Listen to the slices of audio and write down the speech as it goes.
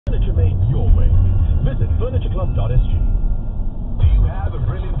made your way. Visit furnitureclub.sg. Do you have a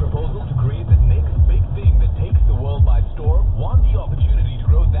brilliant proposal to create the next big thing that takes the world by storm? Want the opportunity to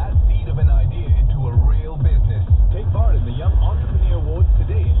grow that seed of an idea into a real business? Take part in the Young Entrepreneur Awards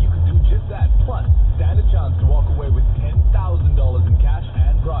today and you can do just that. Plus, stand a chance to walk away with $10,000 in cash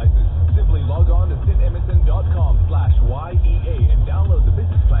and prizes. Simply log on to sinemerson.com/YEA and download the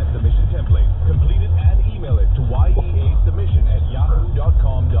business plan submission template. Complete it and email it to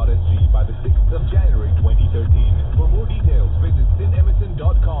yeasubmission@yahoo.com.sg by the 6th of January 2013. For more details, visit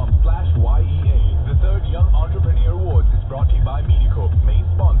sinemerson.com/YEA. The third Young Entrepreneur Awards is brought to you by MediaCorp. Main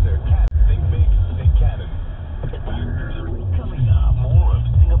sponsor, Think Big, Think Canon. Coming up, more of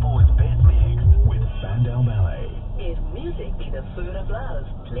Singapore's best mix with Spandau Ballet. If music be the food of love,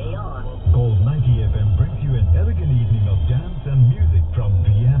 play on. Gold 90 FM brings you an elegant evening of dance and music from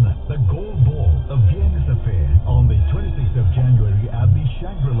Vienna. The Gold Ball, a Viennese affair, on the 26th of January at the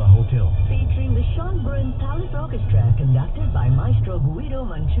Shangri-La Hotel. Featuring the Schönbrunn Palace Orchestra, conducted by Maestro Guido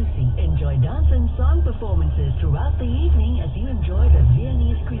Mancusi. Enjoy dance and song performances throughout the evening as you enjoy the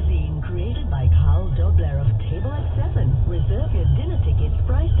Viennese cuisine created by Karl Dobler of Table at 7. Reserve your dinner tickets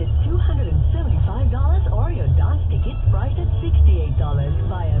priced at $275 or your dance tickets priced at $68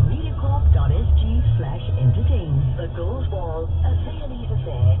 via mediacorp.sg/entertain. The Gold Ball, a Viennese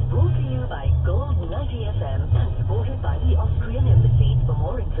affair, brought to you by Gold 90 FM and supported by the Austrian Embassy. For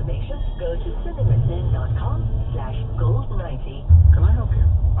more information, go to cinemerson.com/gold90. Can I help you?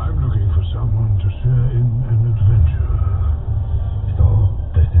 I'm looking for someone to share in an adventure. So,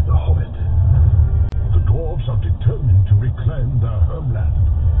 this is the Hobbit. The dwarves are determined to reclaim their homeland.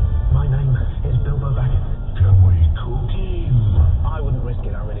 My name is Bilbo Baggins. Can we cook him? I wouldn't risk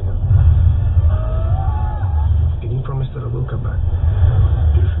it, I really wouldn't. Can you promise that I will come back?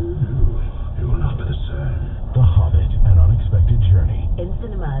 If you do, you will not be the same. The Hobbit, an unexpected journey. In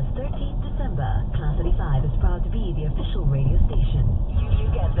cinemas, 13th December, Class 35 is proud to be the official radio station. You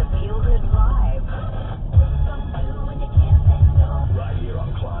get the feel-good vibe.